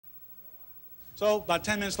So about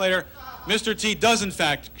 10 minutes later, Mr. T does in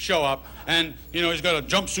fact show up, and you know he's got a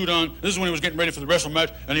jumpsuit on. This is when he was getting ready for the wrestle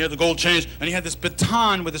match, and he had the gold chains, and he had this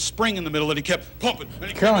baton with a spring in the middle that he kept pumping.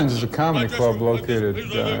 Caroline's is a comedy club located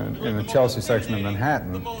in the Chelsea section of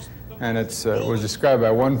Manhattan, and it was described by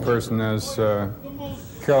one person as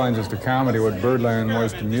Caroline's is to comedy what Birdland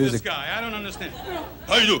was to music. This guy, I don't understand.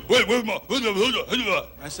 How you doing? Wait, where's my...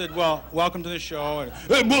 I said, well, welcome to the show.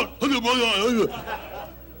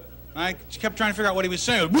 I kept trying to figure out what he was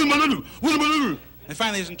saying. And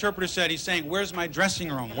finally his interpreter said, he's saying, where's my dressing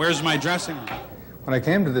room? Where's my dressing room? When I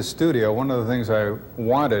came to this studio, one of the things I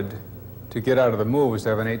wanted to get out of the move was to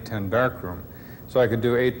have an 8:10 darkroom, so I could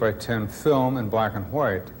do 8x10 film in black and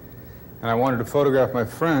white. And I wanted to photograph my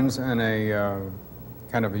friends in a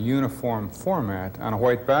kind of a uniform format on a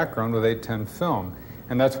white background with 8:10 film.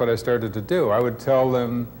 And that's what I started to do. I would tell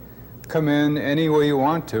them, come in any way you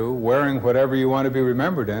want to, wearing whatever you want to be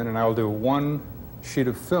remembered in, and I'll do one sheet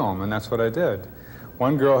of film, and that's what I did.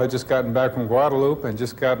 One girl had just gotten back from Guadeloupe and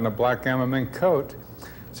just gotten a black gamma mink coat,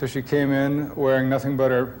 so she came in wearing nothing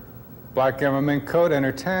but her black gamma mink coat and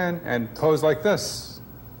her tan and posed like this.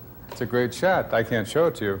 It's a great shot. I can't show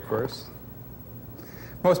it to you, of course.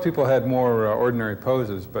 Most people had more ordinary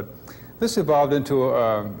poses, but this evolved into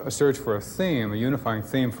a search for a theme, a unifying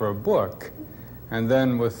theme for a book. And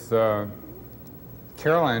then with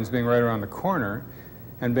Caroline's being right around the corner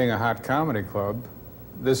and being a hot comedy club,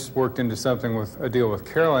 this worked into something with a deal with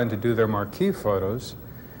Caroline to do their marquee photos,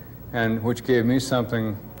 and which gave me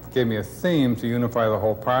a theme to unify the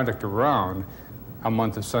whole project around. A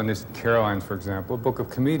month of Sundays at Caroline's, for example, a book of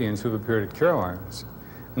comedians who've appeared at Caroline's.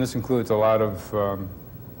 And this includes a lot of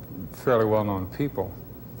fairly well-known people.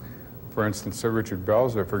 For instance, Sir Richard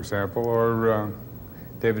Belzer, for example, or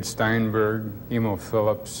David Steinberg, Emo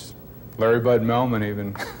Phillips, Larry Bud Melman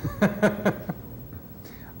even.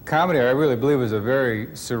 Comedy, I really believe, is a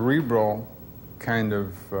very cerebral kind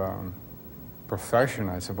of profession,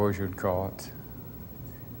 I suppose you'd call it.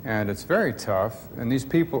 And it's very tough, and these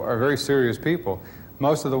people are very serious people.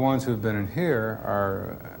 Most of the ones who've been in here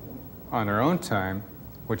are on their own time,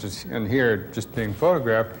 which is in here just being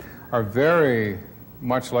photographed, are very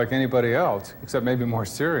much like anybody else, except maybe more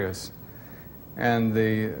serious. And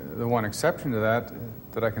the one exception to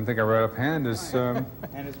that I can think of right offhand is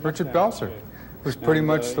Richard Belzer, who's pretty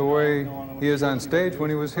much the way he is on stage when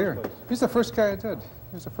he was here. He's the first guy I did.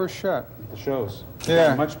 He was the first shot. The shows.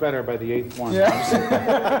 Yeah. Much better by the 8th one.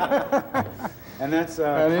 Yeah. And that's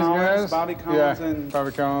Collins, Bobby Collins, yeah, and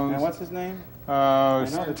Bobby Collins. And what's his name?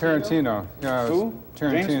 Tarantino. Yeah, Who?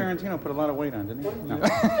 Tarantino. James Tarantino put a lot of weight on, didn't he? No.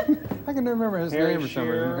 I can remember his name or something.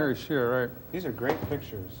 Harry Shearer, right. These are great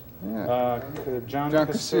pictures. Yeah. John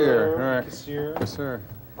Cassier, right. Cassier.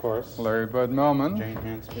 Of course. Larry Bud Melman. Jane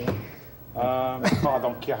Mansfield. I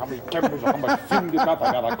don't care how many cameras or how much film you got,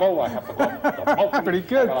 I gotta go. I have to go. Pretty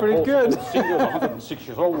good, pretty good. Single, 106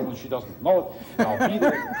 years old, and she doesn't know it, and I'll be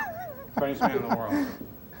there. Funniest man in the world.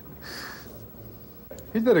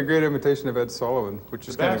 He did a great imitation of Ed Sullivan, which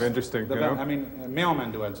is kind of interesting, you know? I mean,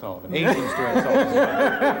 mailmen do Ed Sullivan. Agents do Ed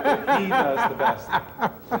Sullivan. He does the best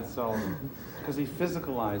Ed Sullivan. Because he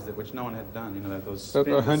physicalized it, which no one had done. You know, those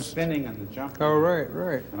spinning and the jumping. Oh, right,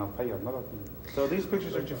 right. And I'll pay you another thing. So these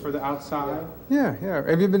pictures are for the outside? Yeah, yeah.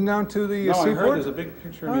 Have you been down to the no, seaport? I heard there's a big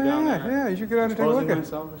picture of me down there. Yeah, you should get out and take a look at it.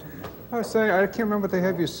 Myself or something? I was saying, I can't remember what they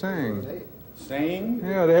have you saying. Saying?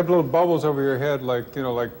 Yeah, they have little bubbles over your head like, you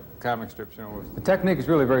know, like comic strips, you know. The technique is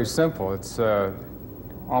really very simple. It's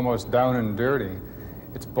almost down and dirty.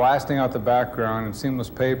 It's blasting out the background in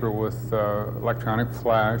seamless paper with electronic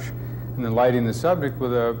flash, and then lighting the subject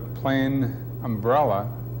with a plain umbrella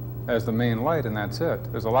as the main light, and that's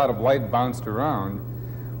it. There's a lot of light bounced around,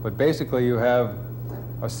 but basically you have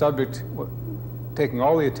a subject taking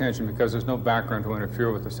all the attention because there's no background to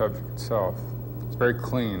interfere with the subject itself. It's very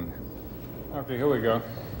clean. Okay, here we go.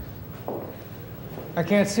 I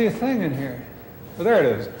can't see a thing in here. Well, there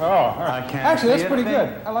it is. Oh, all right. Actually, that's pretty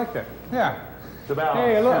good. I like that. Yeah.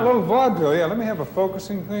 Hey, a little vaudeville. Yeah, let me have a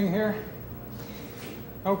focusing thing here.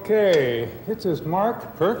 Okay, hits his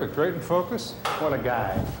mark. Perfect, right in focus. What a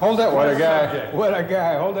guy. Hold that, what a guy. What a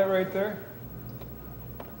guy. Hold that right there.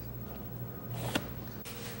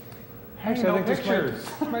 Actually, I think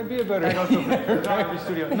this might be a better shot.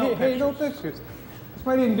 Hey, no pictures. This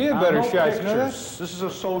might even be a better shot, you know that? This is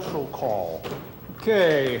a social call.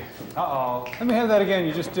 Okay. Uh-oh. Let me have that again,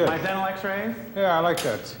 you just did. My dental x-rays? Yeah, I like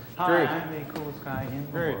that. Great. Hi, I'm the coolest guy in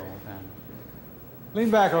the Great. world.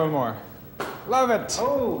 Lean back a little more. Love it.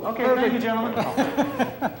 Oh, okay, perfect. Thank you, gentlemen.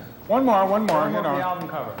 One more, One you know. the album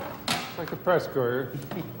cover. It's like a press courier.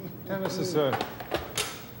 And this is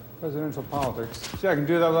Presidential politics. See, I can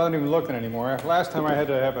do that without even looking anymore. Last time I had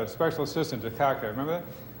to have a special assistant to cocktail. Remember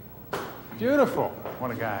that? Beautiful.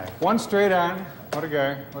 What a guy. One straight on. What a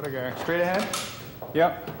guy. What a guy. Straight ahead?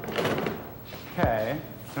 Yep. Okay.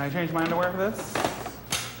 Can I change my underwear for this?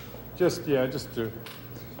 Just do.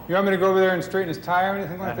 You want me to go over there and straighten his tie or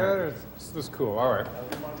anything like that? Or this is cool. All right.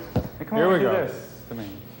 Hey, come Here on, we do go. this to me.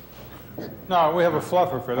 No, we have a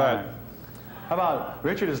fluffer for that. Right. How about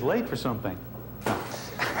Richard is late for something?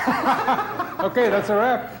 Okay, that's a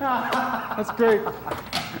wrap. That's great.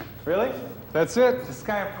 Really? That's it. Is this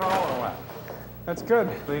guy a pro or what? That's good.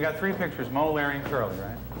 So you got 3 pictures, Mo, Larry, and Curly,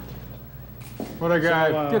 right? What a guy.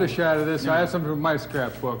 So, Get a shot of this. yeah. I have something from my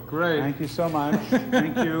scrapbook. Great. Thank you so much.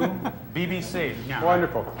 Thank you. BBC. Yeah,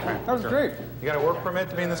 Wonderful. right. That was great. You got a work permit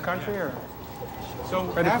to be in this country, or? So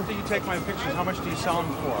after you take my pictures, how much do you sell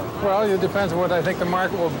them for? Well, it depends on what I think the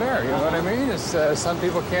market will bear. You know what I mean? It's, some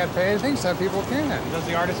people can't pay anything, some people can. Does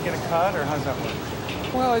the artist get a cut, or how does that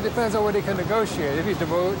work? Well, it depends on what he can negotiate. If he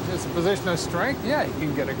devotes his position of strength, yeah, he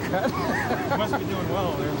can get a cut. You must be doing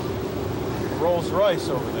well. There's Rolls Royce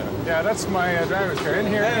over there. Yeah, that's my driver's car. In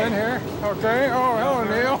here, in here. Okay. Oh, hello,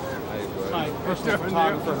 Neil. My personal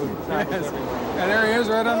photographer who travels everywhere. And there he is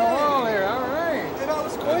right on the wall there. All right. Hey, that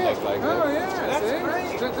was quick. Oh, yeah. That's see?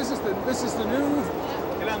 great. This is the new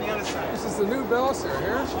Get on the other side. This is the new bell, sir.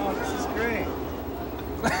 Here. Oh, this is great.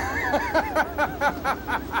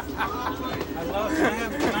 I love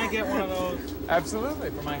it. Can I get one of those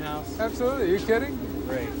Absolutely. for my house? Absolutely. Are you kidding?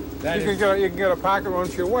 Great. You can get a pocket one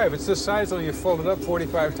for your wife. It's this size, only you fold it up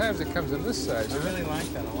 45 times. It comes in this size. I really like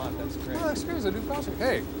that a lot. That's great. Oh, that's great. It's a new bell, sir.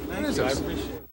 Hey, what Thank is you. I this? appreciate it.